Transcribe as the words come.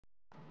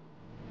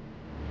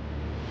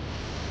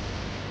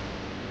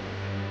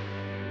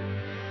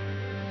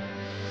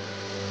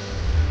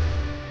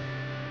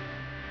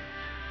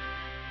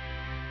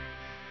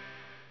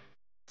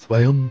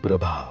Swayam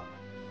Prabha,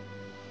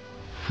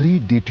 free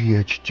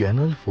DTH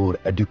channel for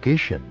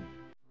education.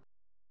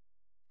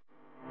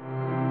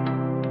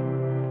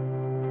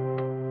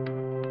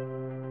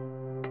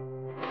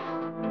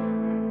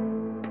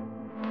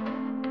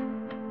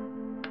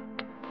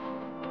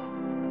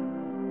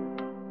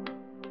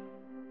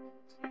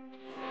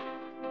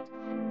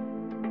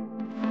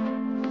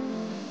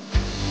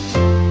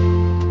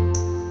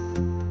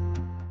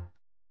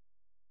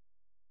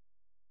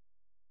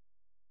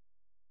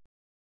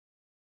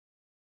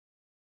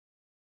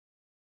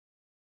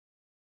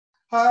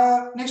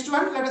 Next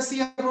one, let us see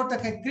about the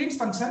Green's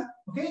function.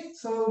 Okay,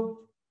 so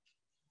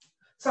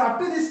up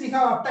to this we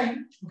have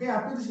obtained. Okay,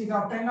 up to this we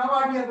have obtained. Now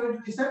what we are going to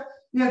do is that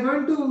we are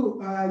going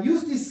to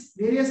use this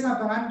variation of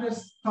parameters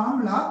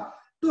formula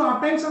to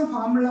obtain some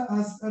formula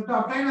to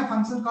obtain a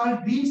function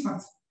called Green's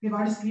function. Okay,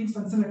 what is Green's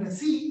function? Let us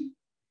see.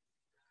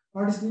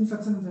 What is Green's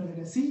function? Let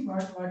us see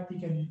what we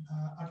can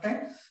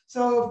obtain.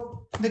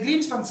 So the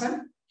Green's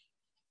function.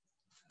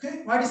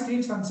 Okay, what is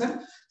Green's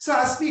function? So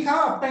as we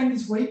have obtained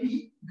this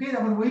yp, okay,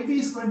 our yp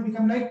is going to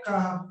become like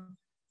our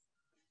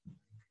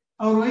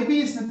yp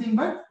is nothing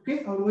but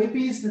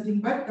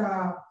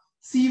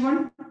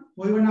c1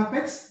 y1 of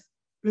x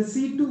plus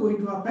c2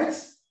 y2 of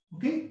x.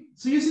 Okay,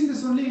 so using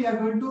this only we are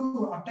going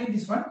to obtain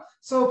this one.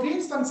 So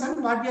Green's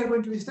function, what we are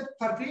going to do is that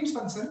for Green's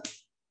function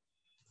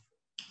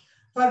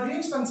we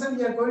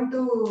are going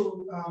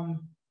to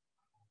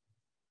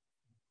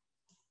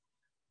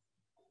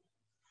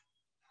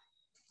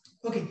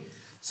okay,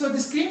 so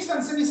this Green's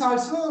function is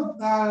also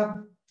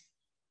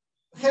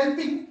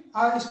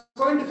is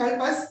going to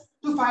help us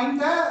to find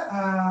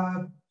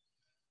the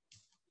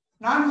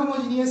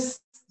non-homogeneous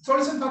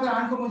solution for the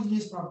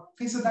non-homogeneous problem.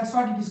 Okay, so that's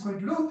what it is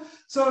going to do.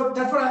 So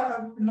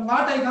therefore,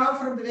 what I have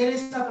from the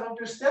various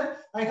parameters step,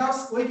 I have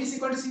yp is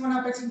equal to c1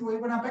 of x into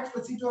y1 of x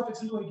plus c2 of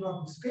x into y2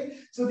 of x. Okay,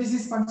 so this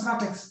is function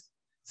of x,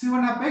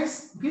 c1 of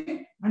x,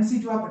 okay, and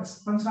c2 of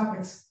x, function of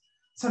x.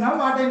 So now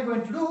what I am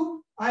going to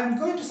do, I am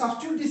going to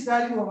substitute this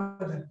value over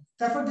there.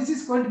 Therefore, this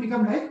is going to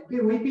become like, okay,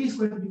 yp is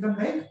going to become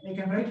like, I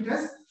can write it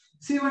as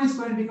c1 is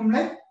going to become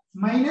like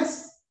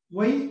minus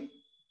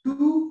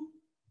y2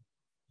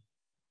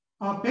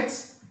 of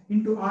x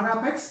into r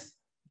of x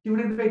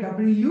divided by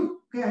w.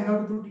 Okay, I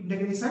have to put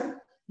integration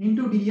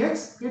into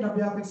dx. Okay,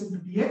 w of x into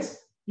dx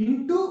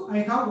into I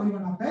have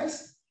y1 of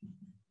x.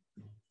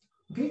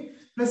 Okay,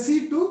 plus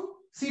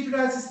c2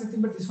 dash is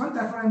nothing but this one.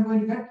 Therefore, I am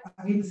going to get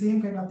again the same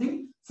kind of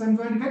thing. So I am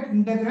going to get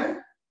integral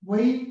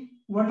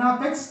y1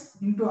 of x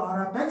into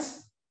r of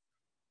x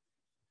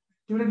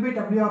divided by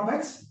w of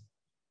x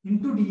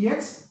into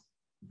dx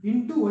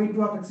into y2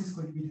 of x is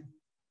going to be there.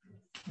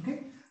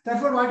 Okay,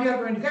 therefore what you are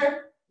going to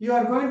get, you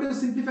are going to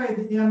simplify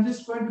it. I am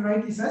just going to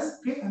write this as,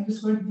 okay, I am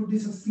just going to put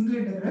this as single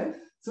integral.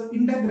 So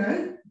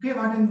integral, okay,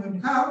 what I am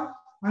going to have,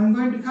 I am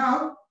going to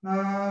have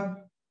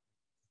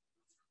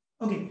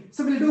okay,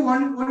 so we'll do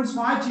one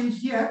small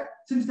change here.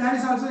 Since there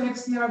is also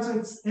x, here also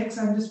it's x,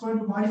 I am just going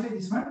to modify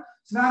this one.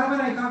 So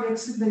wherever I have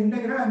x in the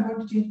integral, I am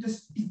going to change it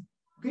as t.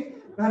 Okay,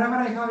 wherever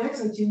I have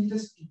x, I change it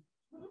as t.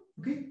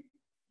 Okay,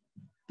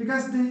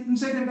 because the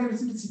inside the integral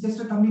is just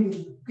a dummy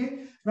variable.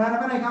 Okay,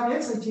 wherever I have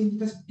x, I change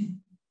it as t.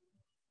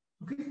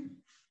 Okay,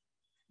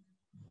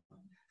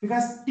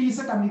 because t is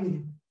a dummy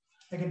variable,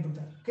 I can put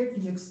that. Okay,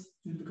 tx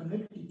will become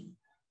like t.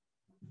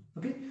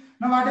 Okay,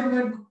 now what I'm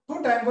going to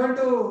put, I'm going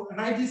to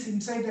write this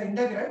inside the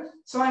integral.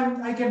 So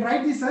I can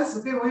write this as,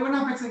 okay,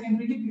 y1 of x, I can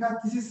read it because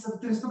this is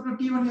with respect to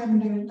t only I'm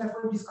integrating,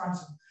 therefore it is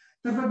constant.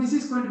 Therefore this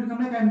is going to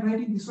become like, I'm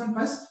writing this one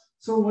first.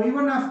 So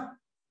y1 of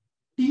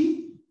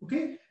t,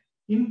 okay,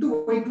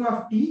 into y2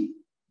 of t,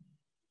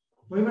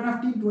 y1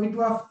 of t into y2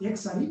 of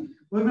x, sorry,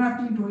 y1 of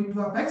t into y2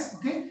 of x,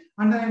 okay,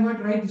 and then I'm going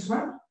to write this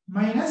one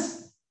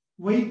minus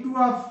y2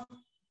 of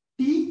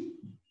t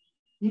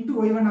into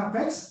y1 of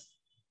x,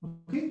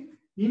 okay,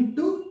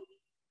 into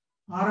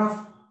r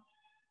of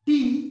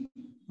t,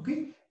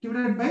 okay,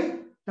 divided by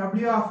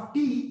w of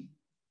t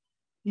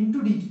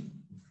into dt.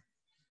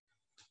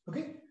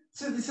 Okay,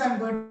 so this I am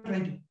going to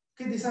write it.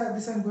 Okay, this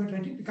I am going to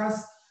write it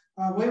because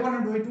y1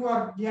 and y2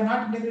 are, we are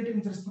not integrating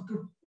with respect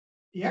to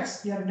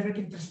x, we are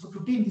integrating with respect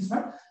to t in this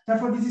one.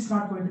 Therefore, this is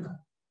not going to come.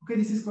 Okay,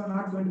 this is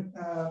not going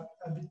to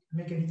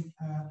make any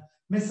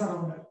mess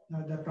around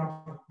the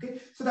problem. Okay,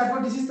 so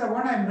therefore, this is the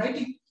one I am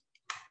writing.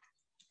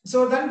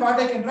 So then what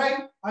I can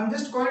write, I'm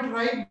just going to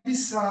write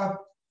this term,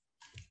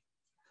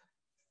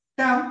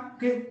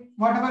 okay,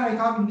 whatever I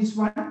have in this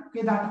one,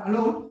 okay, that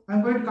alone,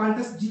 I'm going to call it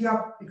as g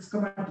of x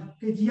comma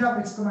t. Okay, g of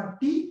x comma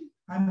t,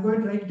 I'm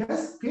going to write it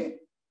as, okay,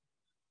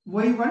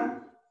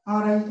 y1,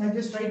 or I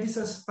just write this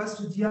as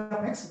first g of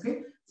x,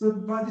 okay.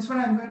 So for this one,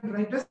 I'm going to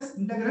write as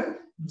integral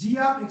g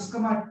of x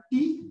comma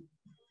t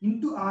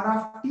into r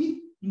of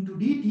t into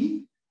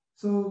dt.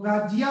 So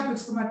where g of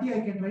x comma t,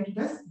 I can write it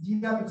as g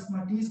of x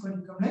comma t is going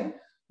to become like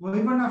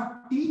y1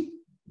 of t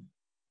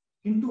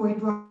into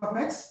y2 of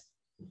x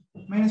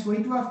minus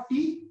y2 of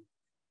t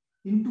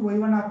into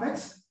y1 of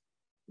x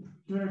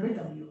divided by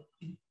w of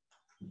t.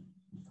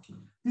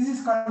 This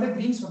is called the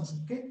Green's function.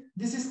 Okay,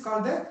 this is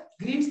called the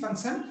Green's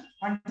function.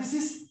 and this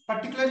is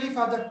particularly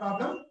for the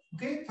problem.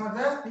 Okay,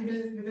 further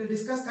we will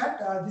discuss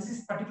that this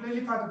is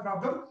particularly for the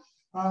problem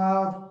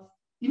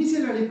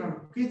initial value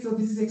problem. Okay, so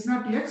this is x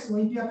naught dx,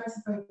 yp of x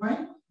if I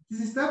find.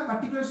 This is the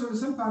particular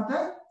solution for the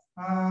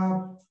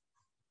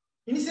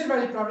initial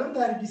value problem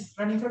that it is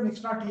running from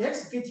x naught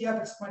dx. Okay, g of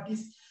x comma t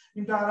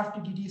into r of t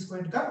dt is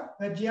going to come,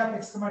 where g of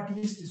x comma t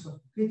is this one.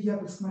 Okay, g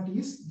of x comma t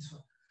is this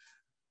one.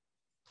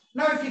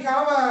 Now, if you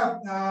have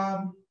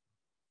a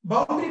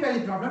boundary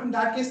value problem, in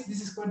that case,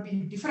 this is going to be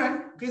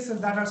different. Okay, so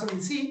that also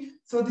we'll see.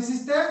 So this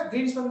is the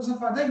Green's solution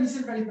for the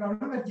initial value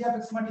problem, where g of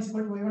x comma t is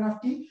equal to y1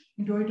 of t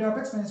into y2 of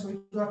x minus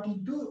y2 of t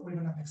into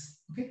y1 of x.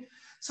 Okay,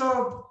 so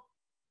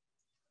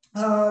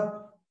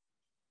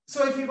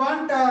if you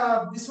want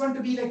this one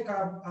to be like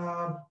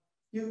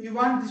you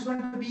want this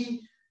one to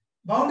be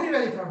boundary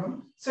value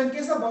problem. So in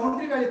case of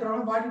boundary value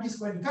problem, what it is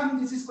going to come?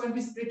 This is going to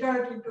be split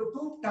out into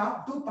two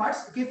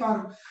parts. Okay,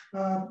 for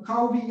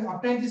how we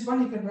obtain this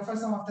one, you can refer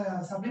some of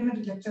the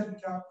supplementary lecture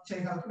which I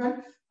have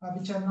given,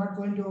 which I'm not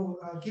going to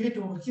give it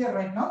over here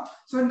right now.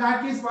 So in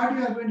that case, what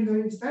you are going to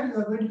do is that you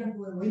are going to get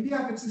yp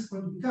of x is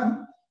going to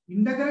become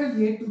integral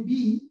a to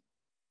b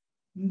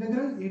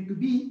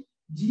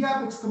g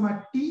of x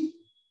comma t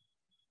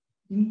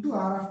into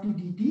r of t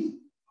dt.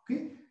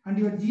 Okay, and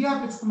your g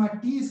of x comma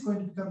t is going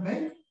to become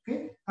like,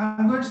 okay,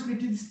 I'm going to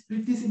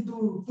split this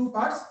into two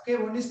parts. Okay,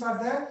 one is for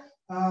the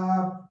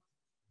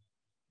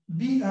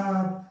b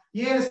a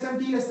less than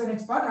t less than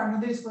x part, and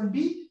another is going to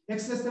be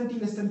x less than t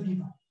less than b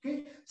part.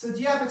 Okay, so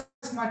g of x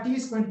comma t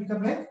is going to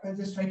become like, I'll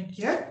just write it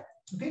here.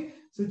 Okay,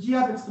 so g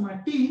of x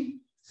comma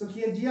t, so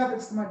here g of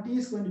x comma t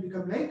is going to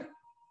become like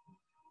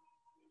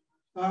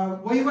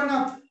y1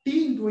 of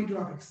t into y2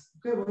 of x.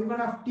 Okay, y1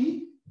 of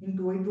t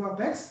into y2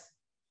 of x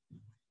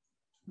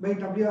by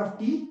w of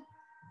t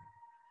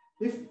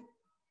if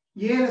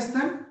a less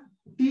than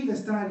t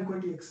less than or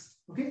equal to x.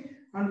 Okay,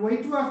 and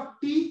y2 of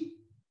t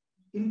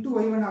into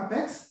y1 of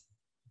x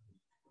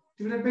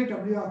divided by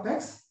w of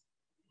x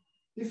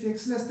if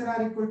x less than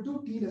or equal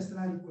to t less than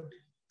or equal to.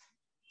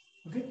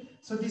 Okay,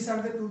 so these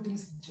are the two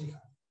things which I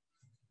have.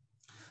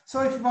 So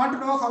if you want to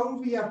know how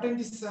we obtain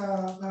this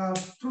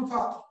proof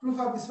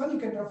of this one, you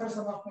can refer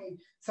some of my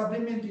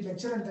supplementary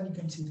lecture and then you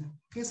can see that.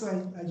 Okay, so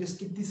I just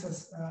keep this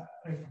as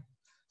right now.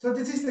 So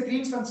this is the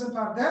Green's function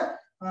for the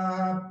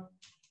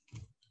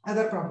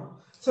other problem.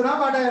 So now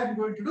what I am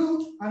going to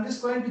do, I'm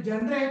just going to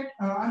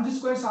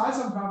solve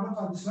some problem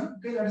for this one.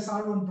 Okay, let us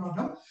solve one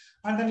problem,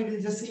 and then we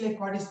will just see like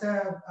what is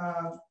the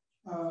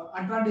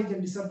advantage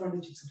and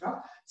disadvantage,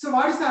 etc. So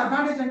what is the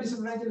advantage and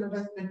disadvantage?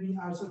 Let me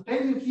also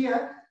tell you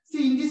here.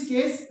 See, in this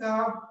case,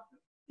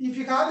 if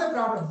you have the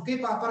problem, okay,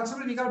 for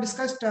example, we have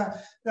discussed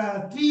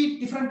three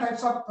different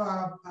types of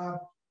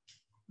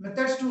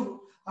methods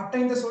to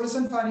obtain the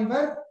solution for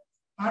your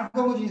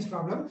non-homogeneous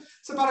problem.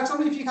 So, for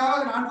example, if you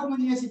have a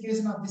non-homogeneous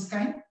equation of this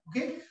kind,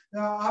 okay,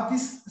 of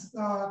this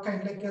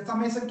kind, like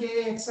summation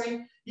k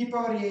xi e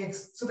power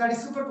ax, so that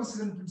is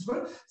superposition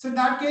principle. So, in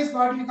that case,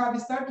 what you have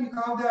is that you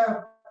have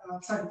the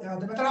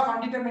the method of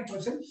undetermined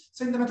coefficient.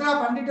 So, in the method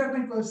of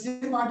undetermined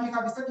coefficient, what you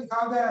have is that you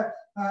have the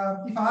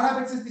if r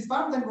of x is this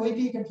part, then yp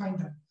you can find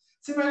that.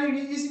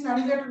 Similarly, using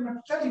annihilator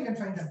method, you can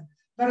find that.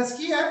 Whereas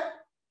here,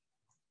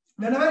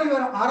 whenever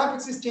your r of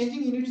x is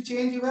changing, you need to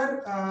change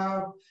your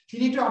you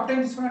need to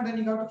obtain this one and then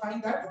you have to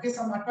find that. Okay,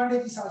 some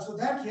advantage is also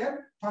there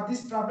here for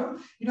this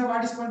problem. You know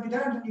what is going to be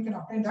there and then you can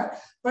obtain that.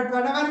 But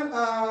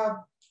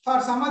whenever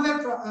for some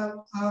other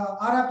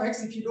r of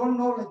x, if you don't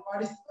know like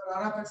what is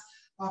r of x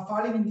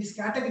falling in this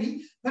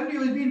category, then you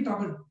will be in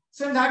trouble.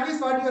 So in that case,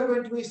 what you are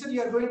going to do is that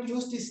you are going to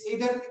use this,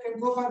 either you can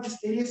go for this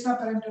variation of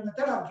parameter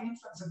method or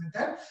Green's function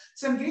method.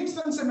 So in Green's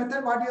function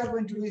method, what you are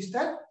going to do is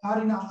that, or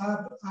in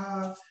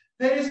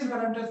variation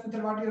parameters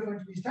method, what you are going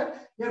to do is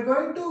that you are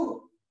going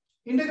to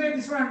integrate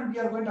this one and we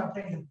are going to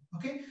obtain them.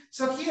 Okay,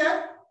 so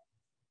here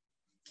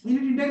you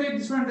need to integrate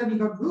this one and then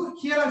you have to do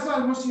here also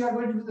almost you are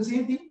going to do the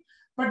same thing,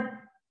 but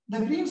the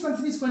Green's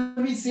function is going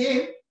to be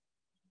same.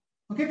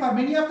 Okay, for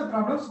many of the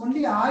problems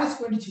only r is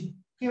going to change.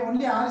 Okay,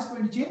 only r is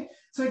going to change.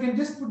 So you can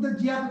just put the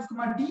g of x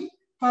comma t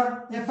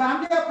for a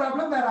family of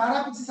problem where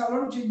r of x is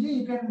alone changing.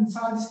 You can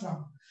solve this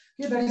problem.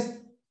 Okay, that is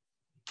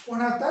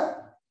one of the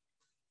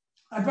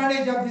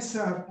advantage of this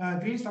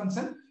Green's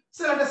function.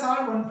 So let us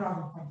solve one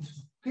problem for this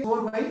one. Okay,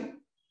 4y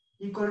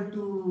equal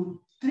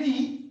to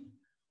 3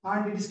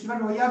 and it is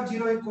given y of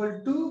 0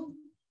 equal to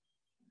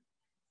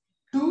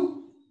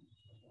 2,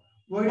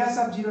 y dash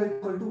of 0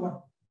 equal to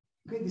 1.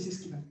 Okay, this is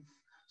given.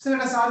 So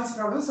let us solve this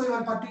problem. So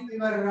your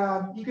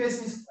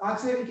equation is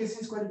auxiliary equation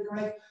is going to become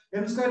like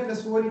m square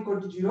plus 4 equal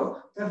to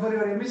 0. Therefore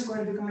your m is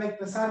going to become like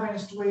plus r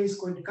minus 2y is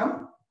going to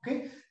come.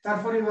 Okay.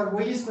 Therefore your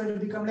y is going to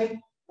become like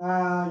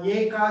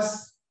a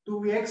cos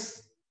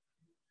 2x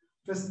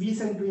plus b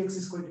sin 2x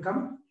is going to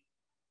come.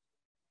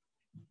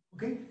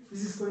 Okay.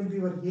 This is going to be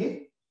your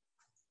a.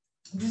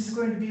 This is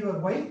going to be your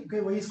y.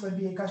 Okay. Y is going to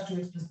be a cos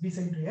 2x plus b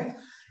sin 2x.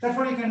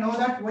 Therefore you can know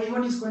that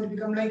y1 is going to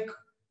become like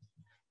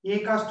a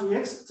cos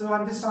 2x. So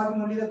I'm just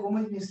solving only the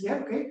homogeneous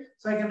here. Okay,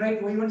 so I can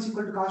write y1 is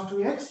equal to cos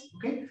 2x.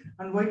 Okay,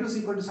 and y2 is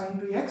equal to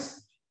sin 2x.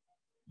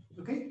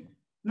 Okay,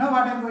 Now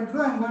what I'm going to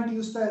do, I'm going to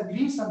use the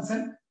Green's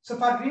function. So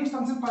for Green's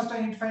function, first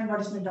I need to find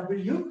what is my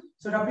W.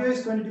 So W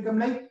is going to become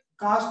like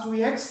cos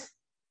 2x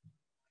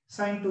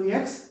sin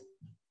 2x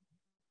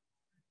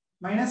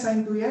minus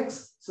sin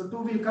 2x. So 2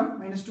 will come,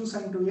 minus 2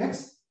 sin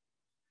 2x,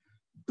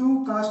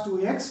 2 cos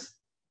 2x.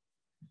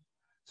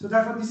 So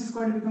therefore this is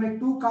going to become like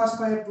 2 cos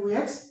square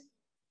 2x,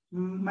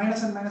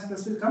 minus and minus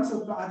plus will come.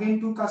 So again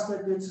 2 cos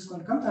square 2x is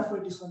going to come. Therefore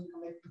it is going to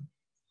become like 2.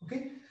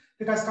 Okay,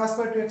 because cos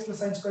square 2x plus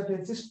sin square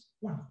 2x is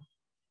 1.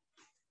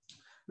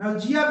 Now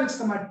g of x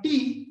comma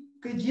t,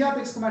 okay, g of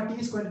x comma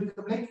t is going to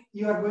become like,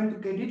 you are going to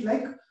get it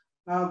like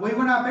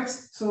y1 of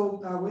x.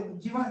 So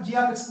g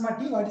of x comma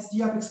t, what is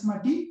g of x comma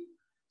t?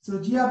 So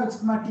g of x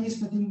comma t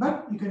is nothing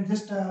but, you can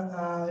just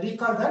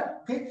recall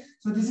that. Okay,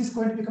 so this is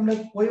going to become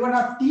like y1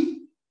 of t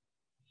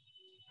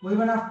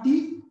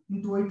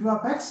into y2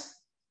 of x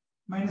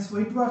minus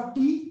y2 of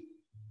t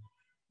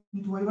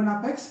into y1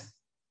 of x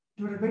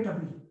divided by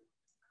w.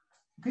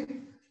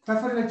 Okay,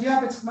 therefore the g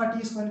of x comma t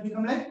is going to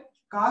become like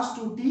cos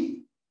 2t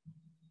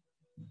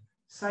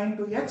sin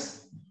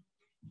 2x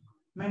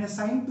minus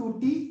sin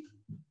 2t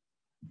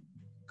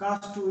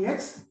cos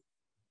 2x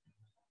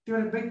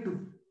divided by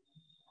 2.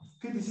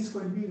 Okay, this is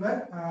going to be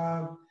your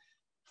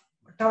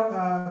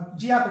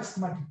g of x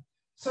comma t.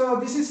 So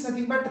this is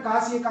nothing but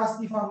cos A cos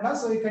B formula.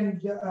 So you can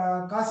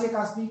cos A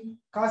cos B,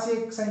 cos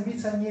A sin B,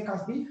 sin A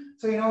cos B.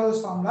 So you know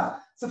those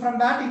formula. So from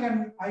that you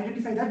can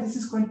identify that this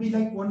is going to be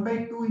like 1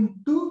 by 2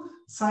 into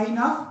sin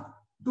of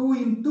 2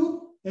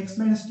 into x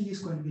minus t is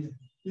going to be there.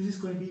 This is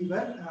going to be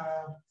your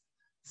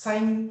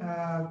sin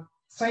A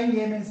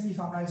minus B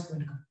formula is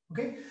going to come.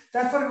 Okay.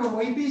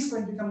 Therefore yp is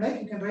going to become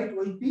like, you can write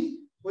yp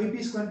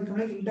is going to become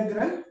like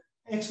integral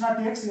x naught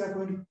to x, you are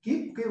going to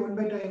keep. Okay, 1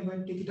 by 2 I am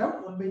going to take it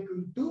out, 1 by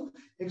 2 into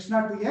x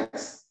naught to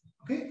x.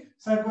 Okay,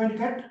 so I'm going to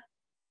get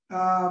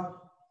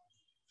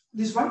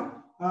this one.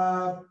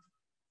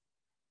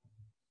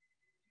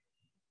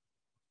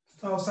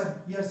 So sorry,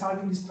 we are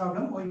solving this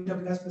problem, y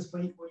w dash plus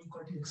y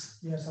equal to x.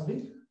 We are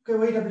solving. Okay,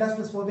 y w dash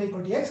plus 4y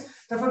equal to x.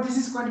 Therefore this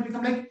is going to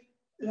become like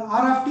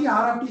r of t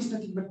is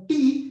nothing but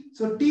t.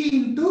 So t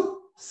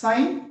into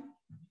sin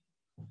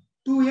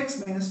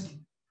 2x minus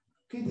t.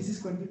 Okay, this is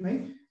going to be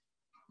my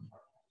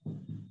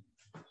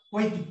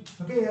yt.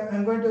 Okay,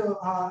 I'm going to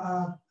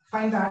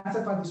find the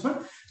answer for this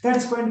one. That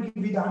is going to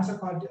give you the answer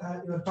for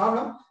your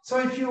problem. So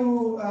if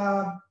you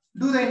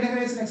do the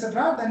integration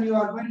etc., then you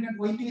are going to get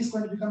yt is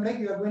going to become like,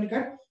 you are going to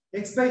get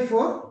x by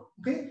 4.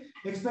 Okay,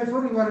 x by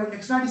 4. Your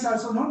x naught is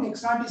also known.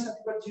 X naught is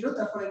nothing but 0.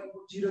 Therefore I can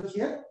put 0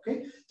 here.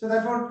 Okay, so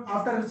therefore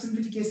after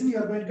simplification you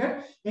are going to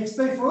get x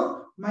by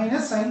 4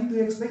 minus sin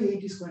 2x by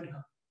 8 is going to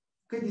come.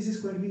 Okay, this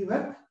is going to be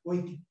your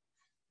yt.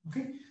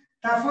 Okay.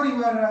 Therefore,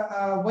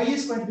 your y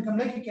is going to become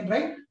like, you can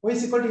write y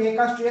is equal to a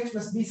cos 2x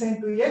plus b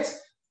sin 2x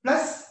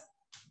plus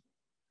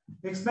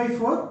x by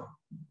 4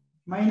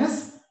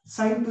 minus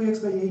sin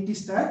 2x by 8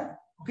 is there.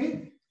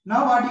 Okay.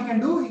 Now what you can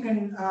do, you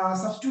can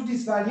substitute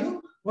this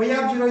value. Y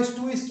of 0 is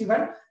 2 is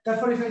given.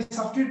 Therefore, if I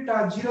substitute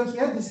 0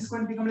 here, this is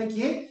going to become like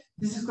a.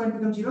 This is going to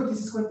become 0. This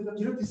is going to become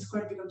 0. This is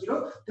going to become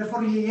 0.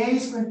 Therefore, a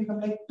is going to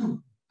become like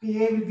 2.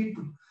 Okay, a will be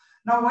 2.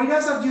 Now y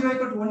dash of 0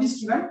 equal to 1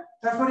 is given.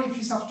 Therefore, if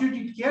you substitute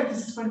it here,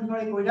 this is going to become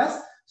like y dash.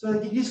 So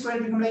it is going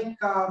to become like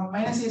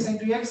minus a sin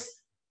 2x,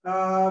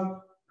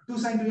 2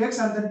 sin 2x,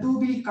 and then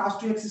 2b cos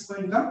 2x is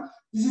going to come.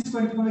 This is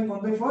going to become like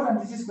 1 by 4, and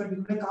this is going to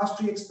become like cos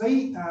 2x by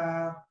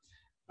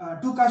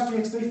 2 cos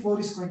 2x by 4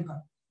 is going to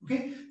come.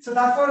 Okay. So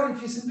therefore,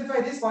 if you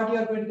simplify this, what you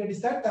are going to get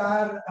is that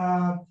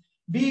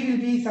b will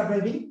be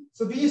surviving.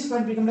 So b is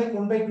going to become like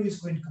 1 by 2 is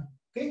going to come.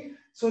 Okay.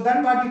 So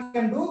then what you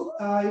can do,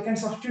 you can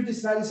substitute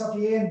these values of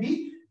a and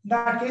b. In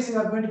that case, you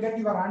are going to get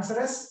your answer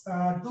as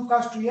 2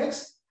 cos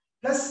 2x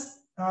plus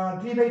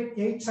 3 by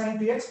 8 sin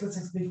 2x plus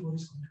x by 4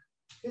 is going to.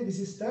 Okay, this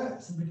is the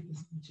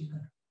simplification which you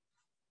got.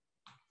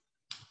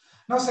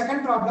 Now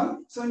second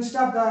problem. So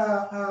instead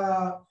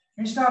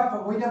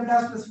of y w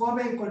dash plus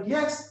 4y equal to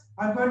x,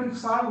 I'm going to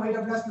solve y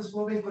w dash plus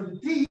 4y equal to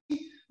 3.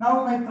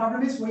 Now my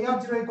problem is y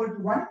of 0 equal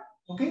to 1.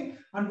 Okay,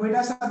 and y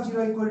dash of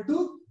 0 equal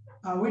to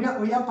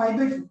y of pi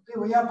by 4. Okay,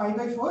 y of pi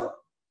by 4.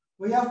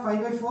 Y of pi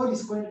by 4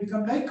 is going to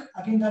become like,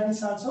 again that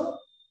is also,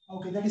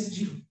 okay, that is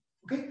 0.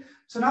 Okay,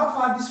 so now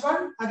for this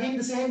one, again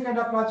the same kind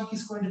of logic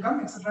is going to come,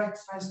 etc.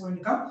 is going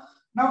to come.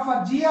 Now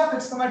for g of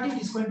x comma t,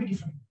 it is going to be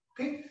different.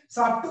 Okay,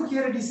 so up to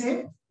here it is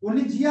same,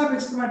 only g of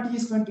x comma t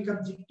is going to become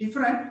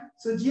different.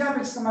 So g of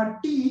x comma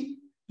t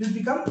will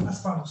become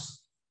as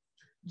follows.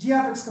 G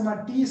of x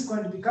comma t is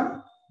going to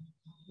become,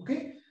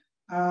 okay,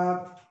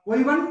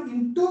 y1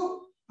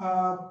 into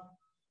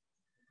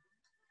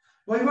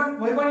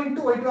y1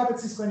 into y2 of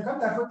x is going to come.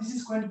 Therefore, this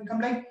is going to become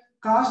like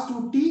cos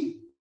 2t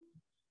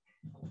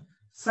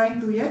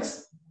sin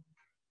 2x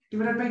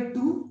divided by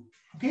 2.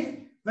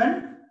 Okay,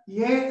 when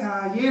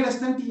a less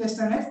than t less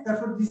than x,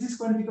 therefore this is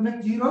going to become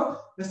like 0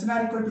 less than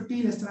or equal to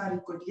t less than or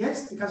equal to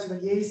x, because your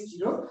a is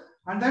 0,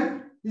 and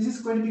then this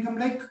is going to become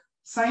like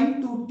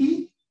sin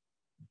 2t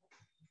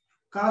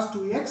cos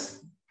 2x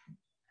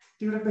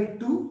divided by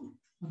 2.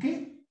 Okay,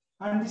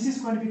 and this is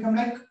going to become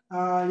like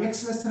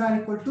x less than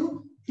or equal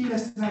to t t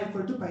less than or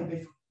equal to pi by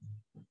 4.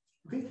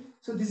 Okay,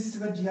 so this is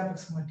your g of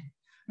x comma t.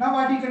 Now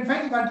what you can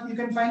find? You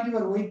can find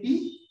your yp.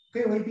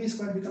 Okay, yp is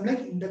going to become like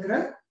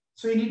integral.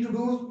 So you need to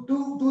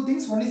do two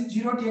things. One is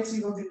 0 tx,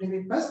 you go to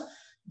integrate first.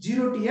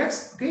 0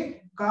 tx,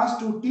 okay,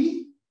 cos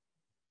 2t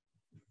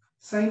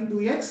sin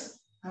 2x.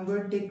 I'm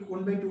going to take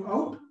 1 by 2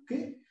 out,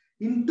 okay,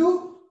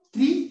 into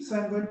 3. So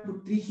I'm going to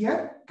put 3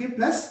 here, okay,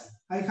 plus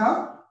I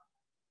have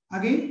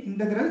again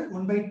integral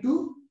 1 by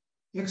 2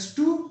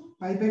 x2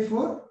 pi by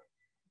 4,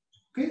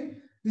 okay.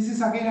 This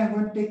is again I'm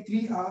going to take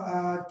 3,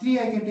 3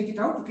 I can take it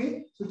out,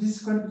 okay. So this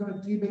is going to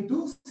become 3 by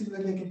 2.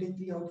 Similarly, I can take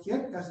 3 out here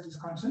because it is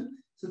constant.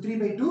 So 3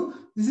 by 2.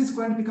 This is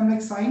going to become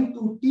like sin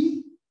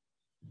 2t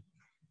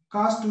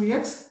cos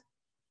 2x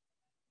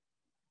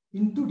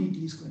into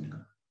dt is going to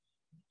come.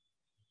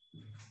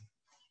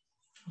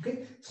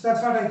 Okay, so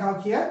that's what I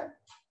have here.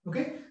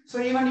 Okay, so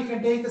even you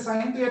can take the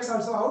sin 2x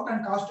also out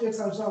and cos 2x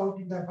also out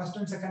in the first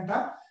and second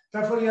term.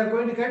 Therefore, you are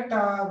going to get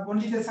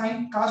only the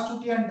sin cos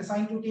 2t and the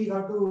sin 2t you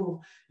have to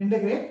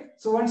integrate.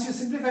 So once you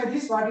simplify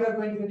this, what you are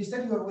going to get is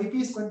that your yp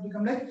is going to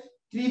become like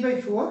 3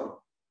 by 4,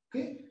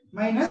 okay,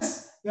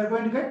 minus you are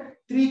going to get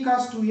 3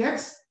 cos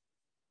 2x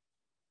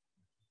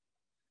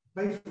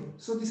by 4.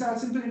 So these are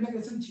simple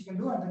integrations you can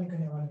do and then you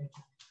can evaluate.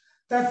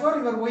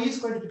 Therefore, your y is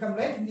going to become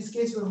like, in this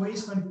case, your y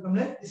is going to become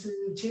like, this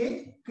will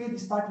change, okay,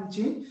 this part will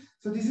change.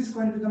 So this is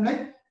going to become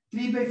like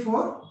 3 by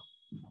 4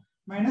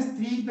 minus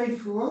 3 by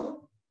 4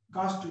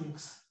 cos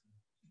 2x.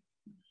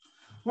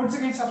 Once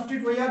again,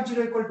 substitute y of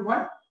 0 equal to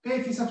 1. Okay,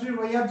 if you substitute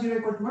y of 0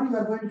 equal to 1, you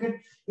are going to get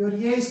your a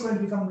is going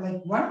to become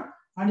like 1.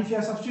 And if you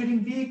are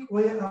substituting v,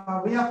 y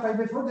of pi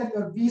by 4, then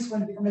your v is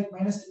going to become like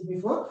minus 3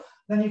 by 4.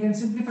 Then you can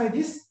simplify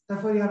this.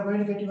 Therefore, you are going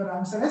to get your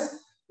answer as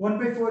 1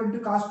 by 4 into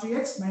cos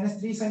 2x minus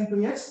 3 sin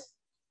 2x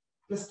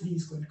plus 3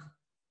 is going to come.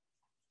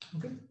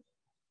 Okay.